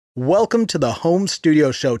Welcome to the Home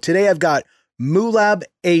Studio Show. Today I've got Mulab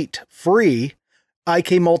 8 free. IK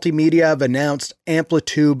Multimedia have announced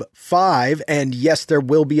Amplitube 5, and yes, there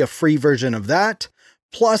will be a free version of that.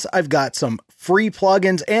 Plus, I've got some free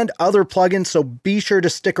plugins and other plugins, so be sure to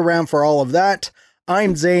stick around for all of that.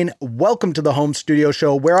 I'm Zane. Welcome to the Home Studio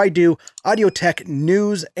Show, where I do audio tech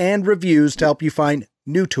news and reviews to help you find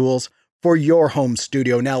new tools for your home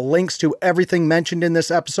studio. Now, links to everything mentioned in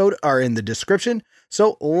this episode are in the description.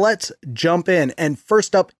 So let's jump in. And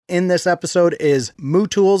first up in this episode is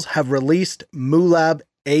MuTools have released Mulab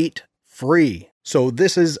 8 free. So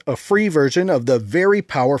this is a free version of the very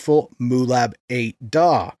powerful Mulab 8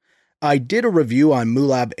 DAW. I did a review on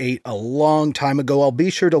Mulab 8 a long time ago. I'll be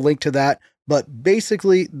sure to link to that. But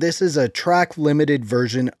basically, this is a track limited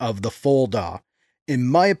version of the full DAW. In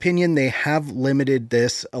my opinion, they have limited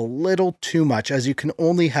this a little too much, as you can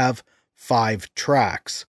only have 5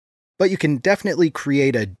 tracks. But you can definitely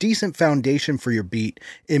create a decent foundation for your beat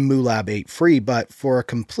in Mulab 8 free, but for a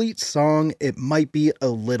complete song, it might be a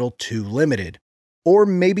little too limited. Or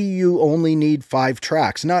maybe you only need 5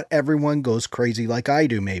 tracks. Not everyone goes crazy like I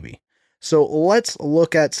do, maybe. So let's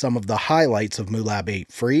look at some of the highlights of Mulab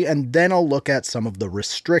 8 free, and then I'll look at some of the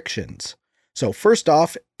restrictions. So first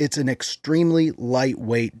off, it's an extremely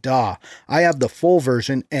lightweight DAW. I have the full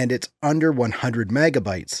version, and it's under 100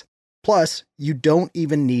 megabytes. Plus, you don't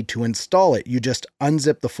even need to install it. You just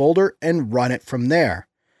unzip the folder and run it from there.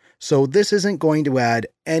 So this isn't going to add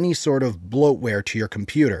any sort of bloatware to your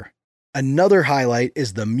computer. Another highlight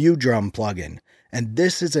is the MuDrum plugin, and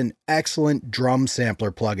this is an excellent drum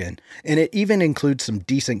sampler plugin, and it even includes some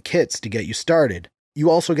decent kits to get you started. You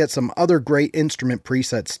also get some other great instrument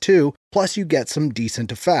presets too, plus you get some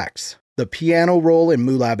decent effects. The piano roll in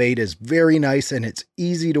Mulab 8 is very nice and it's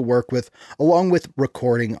easy to work with, along with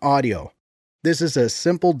recording audio. This is a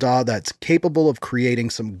simple DAW that's capable of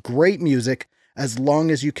creating some great music as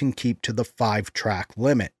long as you can keep to the 5-track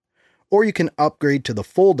limit. Or you can upgrade to the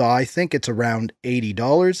full DAW. I think it's around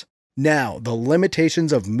 $80. Now, the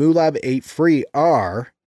limitations of Mulab 8 free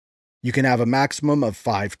are: you can have a maximum of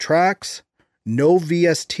 5 tracks, no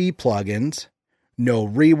VST plugins, no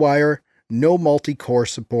rewire, no multi-core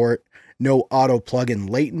support, no auto plugin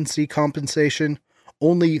latency compensation,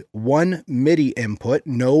 only one MIDI input,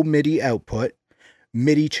 no MIDI output,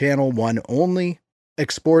 MIDI channel 1 only,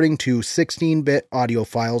 exporting to 16-bit audio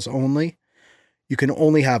files only. You can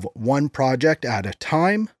only have one project at a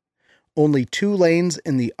time, only 2 lanes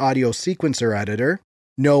in the audio sequencer editor,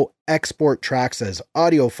 no export tracks as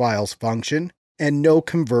audio files function, and no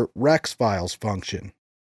convert rex files function.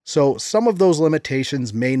 So some of those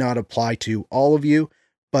limitations may not apply to all of you,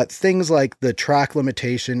 but things like the track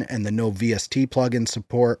limitation and the no VST plugin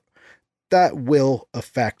support, that will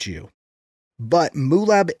affect you. But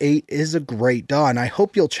Mulab 8 is a great DAW, and I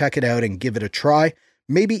hope you'll check it out and give it a try,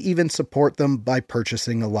 maybe even support them by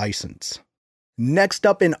purchasing a license. Next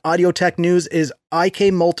up in audio tech news is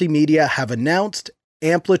IK Multimedia have announced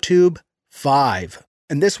Amplitube 5.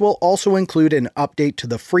 And this will also include an update to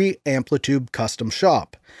the free Amplitube custom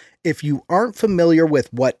shop. If you aren't familiar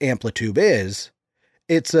with what Amplitube is,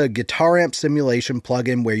 it's a guitar amp simulation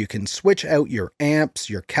plugin where you can switch out your amps,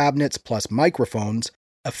 your cabinets plus microphones,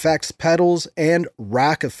 effects pedals, and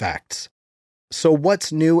rack effects. So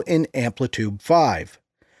what's new in Amplitube 5?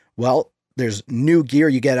 Well, there's new gear.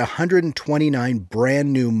 You get 129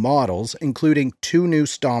 brand new models, including 2 new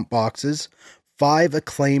stomp boxes, 5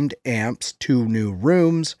 acclaimed amps, 2 new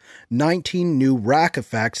rooms, 19 new rack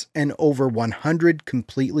effects, and over 100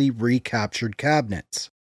 completely recaptured cabinets.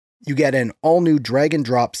 You get an all-new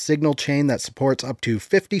drag-and-drop signal chain that supports up to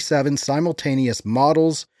 57 simultaneous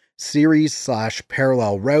models,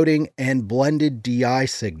 series/parallel routing, and blended DI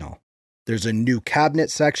signal. There's a new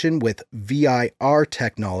cabinet section with VIR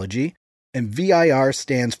technology, and VIR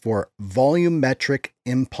stands for Volumetric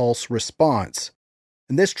Impulse Response.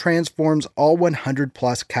 And this transforms all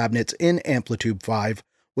 100-plus cabinets in Amplitube 5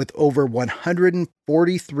 with over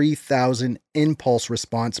 143,000 impulse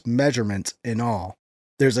response measurements in all.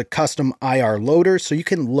 There's a custom IR loader, so you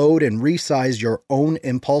can load and resize your own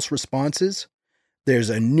impulse responses.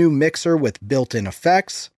 There's a new mixer with built-in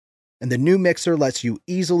effects, and the new mixer lets you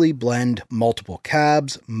easily blend multiple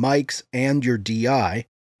cabs, mics, and your DI,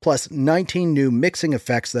 plus 19 new mixing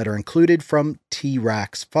effects that are included from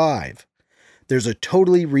T-Rax 5. There's a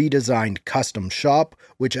totally redesigned custom shop,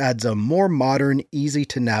 which adds a more modern,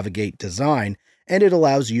 easy-to-navigate design, and it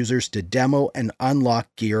allows users to demo and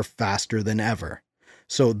unlock gear faster than ever.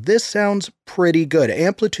 So this sounds pretty good.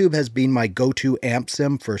 Amplitube has been my go-to amp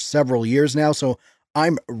sim for several years now, so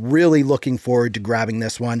I'm really looking forward to grabbing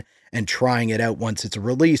this one. and trying it out once it's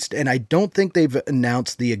released. And I don't think they've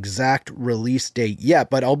announced the exact release date yet,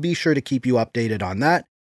 but I'll be sure to keep you updated on that.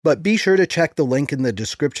 But be sure to check the link in the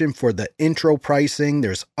description for the intro pricing.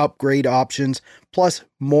 There's upgrade options, plus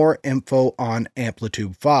more info on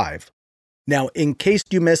Amplitube 5. Now, in case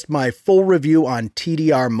you missed my full review on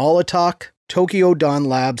TDR Mulab, Tokyo Dawn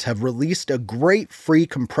Labs have released a great free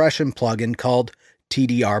compression plugin called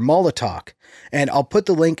TDR Mulab. And I'll put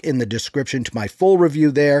the link in the description to my full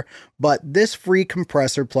review there, but this free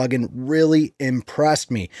compressor plugin really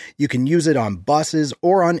impressed me. You can use it on buses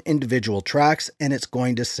or on individual tracks, and it's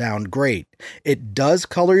going to sound great. It does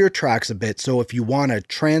color your tracks a bit, so if you want a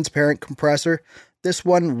transparent compressor, this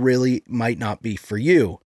one really might not be for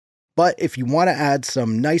you. But if you want to add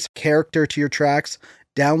some nice character to your tracks,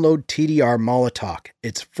 download TDR Mulab.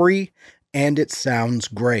 It's free, and it sounds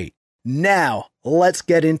great. Now, let's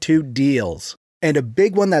get into deals. And a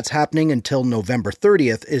big one that's happening until November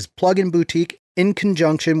 30th is Plugin Boutique in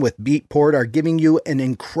conjunction with Beatport are giving you an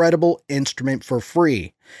incredible instrument for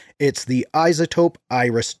free. It's the iZotope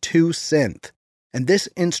Iris 2 synth. And this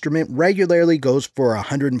instrument regularly goes for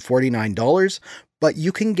 $149, but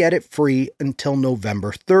you can get it free until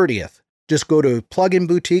November 30th. Just go to Plugin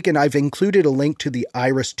Boutique, and I've included a link to the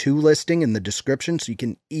Iris 2 listing in the description so you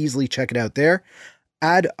can easily check it out there.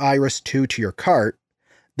 Add Iris 2 to your cart,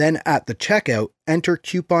 then at the checkout, enter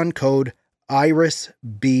coupon code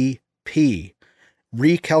IRISBP.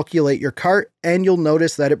 Recalculate your cart, and you'll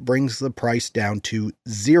notice that it brings the price down to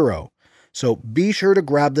 $0. So be sure to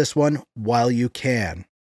grab this one while you can.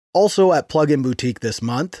 Also at Plugin Boutique this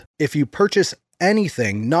month, if you purchase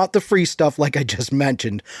anything, not the free stuff like I just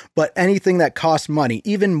mentioned, but anything that costs money,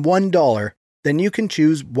 even $1, then you can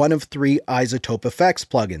choose one of 3 iZotope effects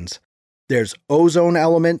plugins. There's ozone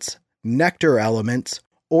elements, nectar elements,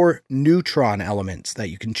 or neutron elements that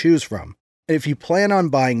you can choose from. And if you plan on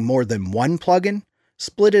buying more than one plugin,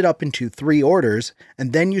 split it up into 3 orders,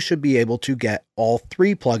 and then you should be able to get all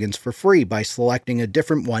 3 plugins for free by selecting a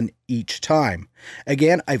different one each time.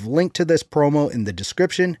 Again, I've linked to this promo in the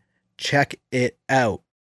description. Check it out.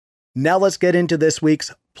 Now let's get into this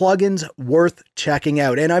week's plugins worth checking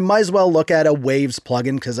out. And I might as well look at a Waves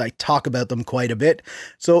plugin because I talk about them quite a bit.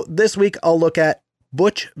 So this week I'll look at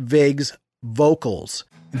Butch Vig's Vocals.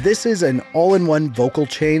 This is an all-in-one vocal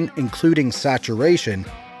chain including saturation,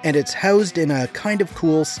 and it's housed in a kind of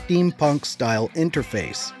cool steampunk style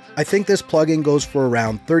interface. I think this plugin goes for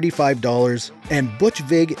around $35, and Butch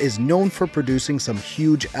Vig is known for producing some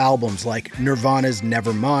huge albums like Nirvana's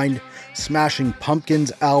Nevermind, Smashing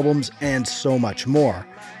Pumpkins albums, and so much more.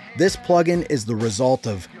 This plugin is the result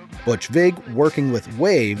of Butch Vig working with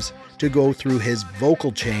Waves to go through his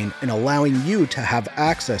vocal chain and allowing you to have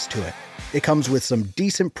access to it. It comes with some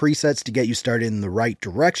decent presets to get you started in the right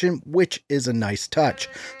direction, which is a nice touch.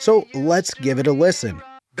 So let's give it a listen.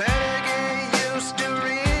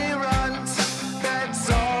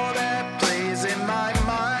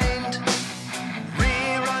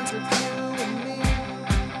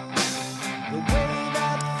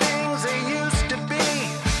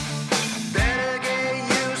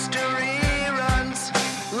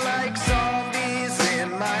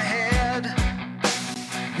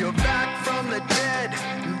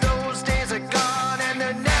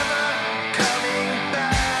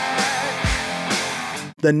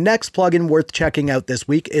 The next plugin worth checking out this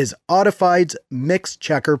week is Audified's Mix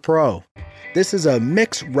Checker Pro. This is a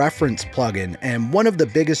mix reference plugin, and one of the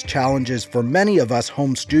biggest challenges for many of us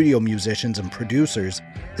home studio musicians and producers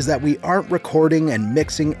is that we aren't recording and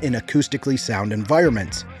mixing in acoustically sound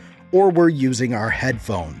environments, or we're using our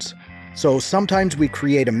headphones. So sometimes we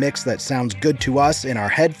create a mix that sounds good to us in our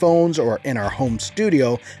headphones or in our home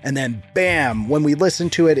studio, and then bam, when we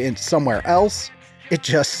listen to it in somewhere else, it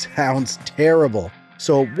just sounds terrible.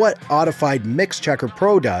 So what Audified Mix Checker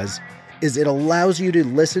Pro does is it allows you to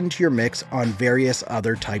listen to your mix on various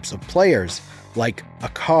other types of players, like a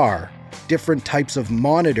car, different types of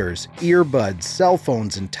monitors, earbuds, cell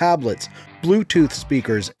phones and tablets, Bluetooth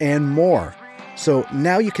speakers, and more. So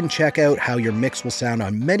now you can check out how your mix will sound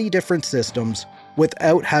on many different systems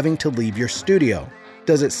without having to leave your studio.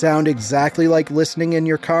 Does it sound exactly like listening in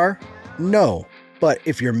your car? No, but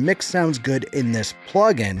if your mix sounds good in this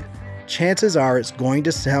plugin, chances are it's going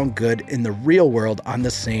to sound good in the real world on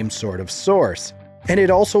the same sort of source. And it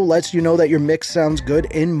also lets you know that your mix sounds good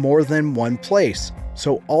in more than one place.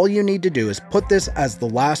 So all you need to do is put this as the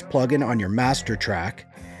last plugin on your master track,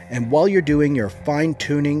 and while you're doing your fine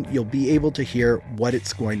tuning, you'll be able to hear what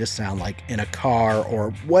it's going to sound like in a car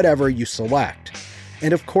or whatever you select.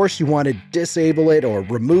 And of course you want to disable it or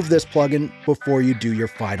remove this plugin before you do your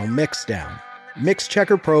final mix down. Mix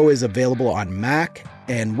Checker Pro is available on Mac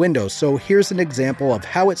and Windows, so here's an example of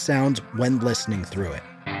how it sounds when listening through it.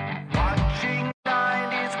 Watching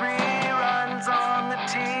 90s reruns on the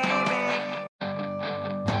TV.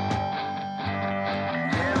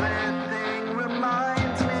 Everything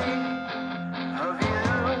reminds me of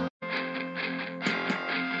you.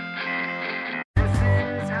 This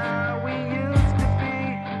is how we used to be.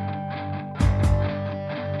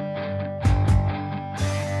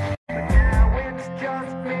 But now it's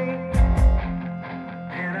just me.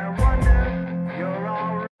 And I wonder if you're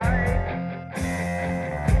alright.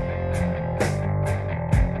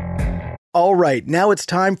 All right, now it's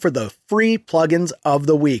time for the free plugins of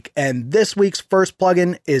the week. And this week's first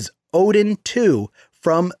plugin is Odin 2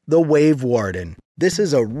 from the Wave Warden. This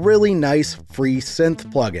is a really nice free synth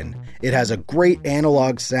plugin. It has a great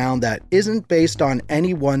analog sound that isn't based on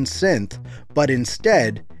any one synth, but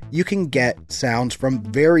instead, you can get sounds from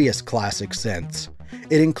various classic synths.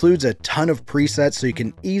 It includes a ton of presets so you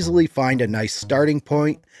can easily find a nice starting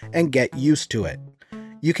point and get used to it.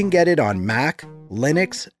 You can get it on Mac,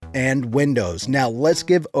 Linux, and Windows. Now let's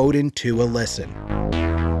give Odin 2 a listen.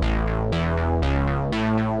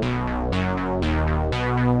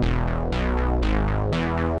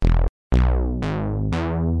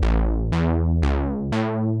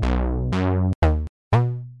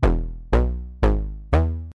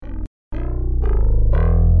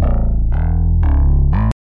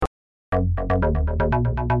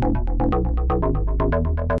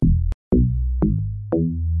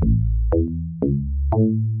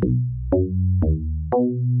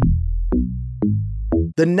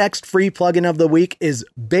 The next free plugin of the week is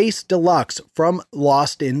Bass Deluxe from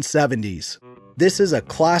Lost in 70s. This is a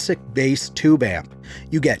classic bass tube amp.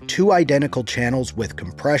 You get two identical channels with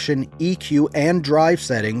compression, EQ, and drive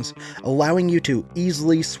settings, allowing you to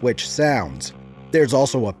easily switch sounds. There's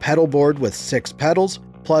also a pedal board with 6 pedals,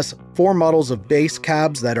 plus 4 models of bass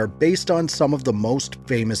cabs that are based on some of the most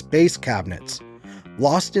famous bass cabinets.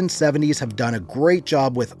 Lost in 70s have done a great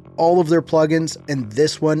job with all of their plugins, and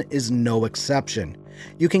this one is no exception.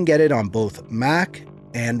 You can get it on both Mac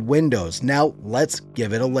and Windows. Now let's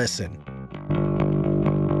give it a listen.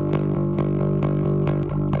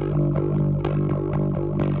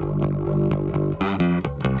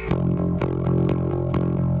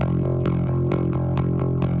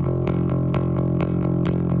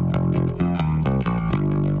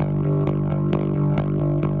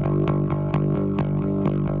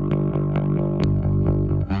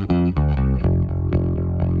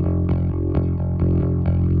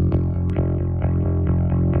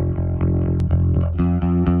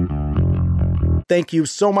 Thank you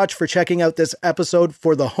so much for checking out this episode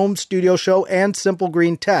for the Home Studio Show and Simple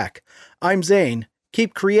Green Tech. I'm Zane.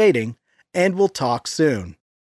 Keep creating, and we'll talk soon.